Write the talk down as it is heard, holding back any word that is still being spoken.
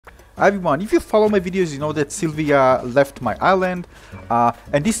Hi everyone, if you follow my videos, you know that Sylvia left my island,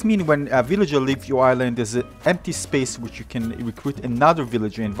 and this means when a villager leaves your island, there's an empty space which you can recruit another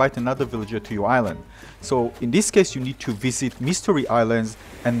villager, invite another villager to your island. So in this case, you need to visit mystery islands,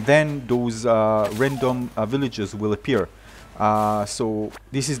 and then those random villagers will appear. So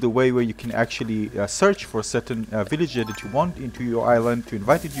this is the way where you can actually search for a certain villager that you want into your island, to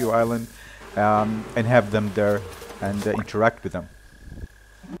invite it to your island, and have them there and interact with them.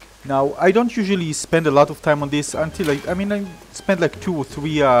 Now, I don't usually spend a lot of time on this until I spend like 2 or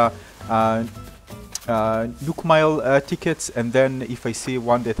 3 Nook Mile tickets, and then if I see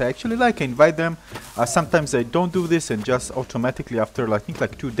one that I actually like, I invite them. Sometimes I don't do this, and just automatically after I think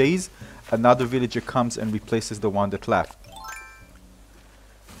like 2 days, another villager comes and replaces the one that left.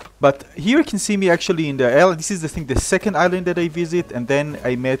 But here you can see me actually in the island. This is the second island that I visit, and then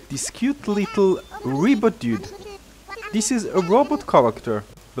I met this cute little RIBBOT dude. This is a robot character,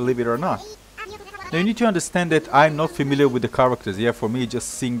 believe it or not. Now you need to understand that I'm not familiar with the characters. Yeah, for me, just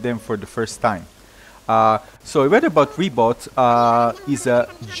seeing them for the first time. So I read about RIBBOT. Is a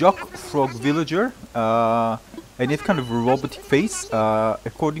Jock frog villager, and it's kind of a robotic face.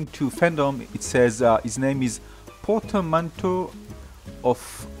 According to fandom, it says his name is Portmanteau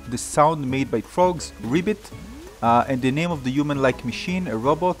of the sound made by frogs, RIBBOT, and the name of the human-like machine, a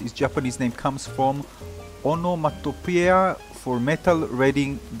robot. His Japanese name comes from onomatopoeia for metal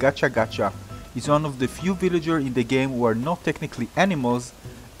reading gacha gacha. He's one of the few villagers in the game who are not technically animals,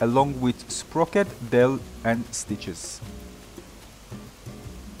 along with Sprocket, Del, and Stitches.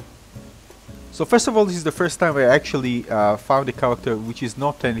 So first of all, this is the first time I actually found a character which is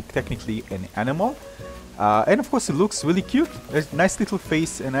not technically an animal. And of course it looks really cute. There's a nice little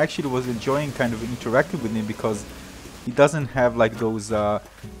face, and I actually was enjoying kind of interacting with him because he doesn't have like those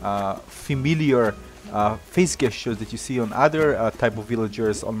familiar face gestures that you see on other type of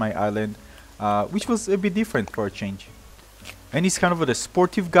villagers on my island, which was a bit different for a change. And he's kind of a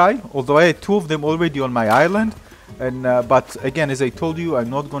sportive guy, although I had 2 of them already on my island. And but again, as I told you, I'm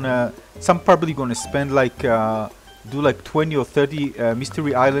not gonna. I'm probably gonna spend like do like 20 or 30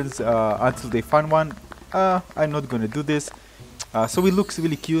 mystery islands until they find one. I'm not gonna do this. So it looks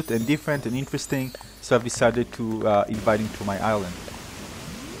really cute and different and interesting, so I've decided to invite him to my island.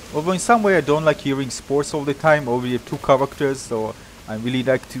 Although in some way I don't like hearing sports all the time. I already have 2 characters, so I really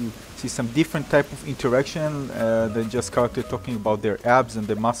like to see some different type of interaction than just character talking about their abs and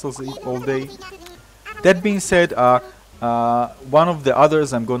their muscles all day. That being said, one of the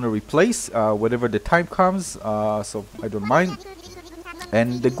others I'm going to replace whenever the time comes, so I don't mind.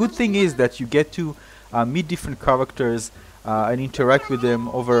 And the good thing is that you get to meet different characters and interact with them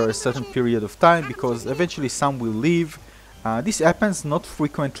over a certain period of time, because eventually some will leave. This happens not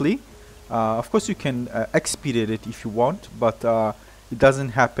frequently. Of course you can expedite it if you want, but it doesn't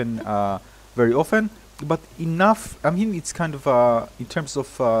happen very often. But enough, I mean, it's kind of in terms of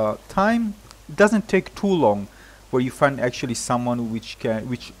time, it doesn't take too long where you find actually someone which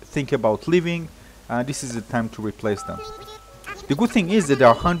think about leaving. This is the time to replace them. The good thing is that there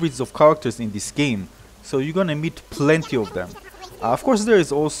are hundreds of characters in this game, so you're gonna meet plenty of them. Of course, there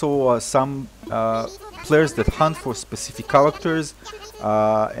is also some players that hunt for specific characters,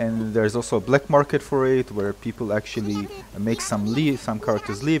 and there's also a black market for it, where people actually make some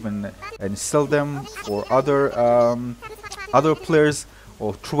characters leave and sell them for other players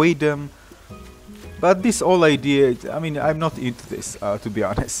or trade them. But this whole idea, I mean, I'm not into this, to be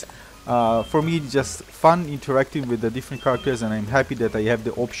honest. For me, it's just fun interacting with the different characters, and I'm happy that I have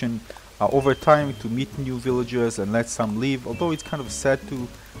the option over time to meet new villagers and let some leave. Although it's kind of sad to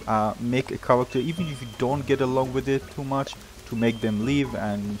make a character, even if you don't get along with it too much, to make them leave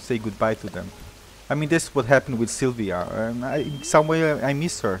and say goodbye to them. I mean, that's what happened with Sylvia. In some way I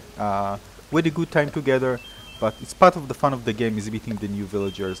miss her. We had a good time together, but it's part of the fun of the game is meeting the new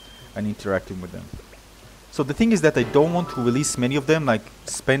villagers and interacting with them. So the thing is that I don't want to release many of them, like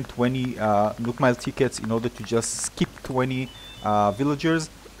spend 20 Nook Mile tickets in order to just skip 20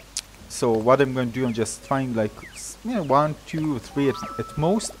 villagers. So what I'm going to do, I'm just trying like 1, 2, or 3 at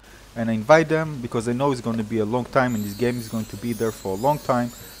most, and I invite them because I know it's going to be a long time and this game is going to be there for a long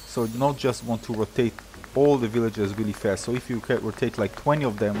time. So not just want to rotate all the villagers really fast. So if you rotate like 20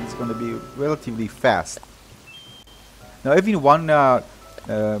 of them, it's going to be relatively fast. Now having one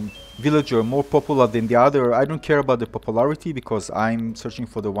villager more popular than the other, I don't care about the popularity, because I'm searching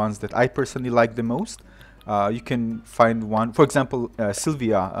for the ones that I personally like the most. You can find one, for example,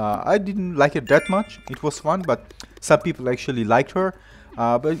 Sylvia. I didn't like it that much. It was fun, but some people actually liked her.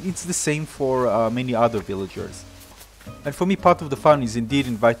 But it's the same for many other villagers. And for me, part of the fun is indeed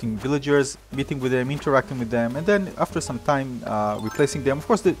inviting villagers, meeting with them, interacting with them, and then after some time replacing them. Of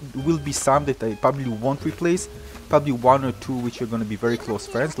course, there will be some that I probably won't replace, probably one or two which are going to be very close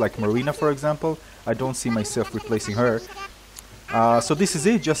friends, like Marina, for example. I don't see myself replacing her. So this is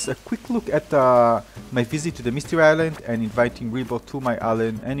it, just a quick look at my visit to the Mystery Island and inviting RIBBOT to my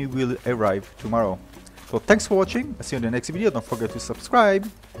island, and he will arrive tomorrow. So thanks for watching, I'll see you in the next video, don't forget to subscribe.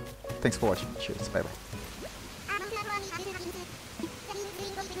 Thanks for watching, cheers, bye bye.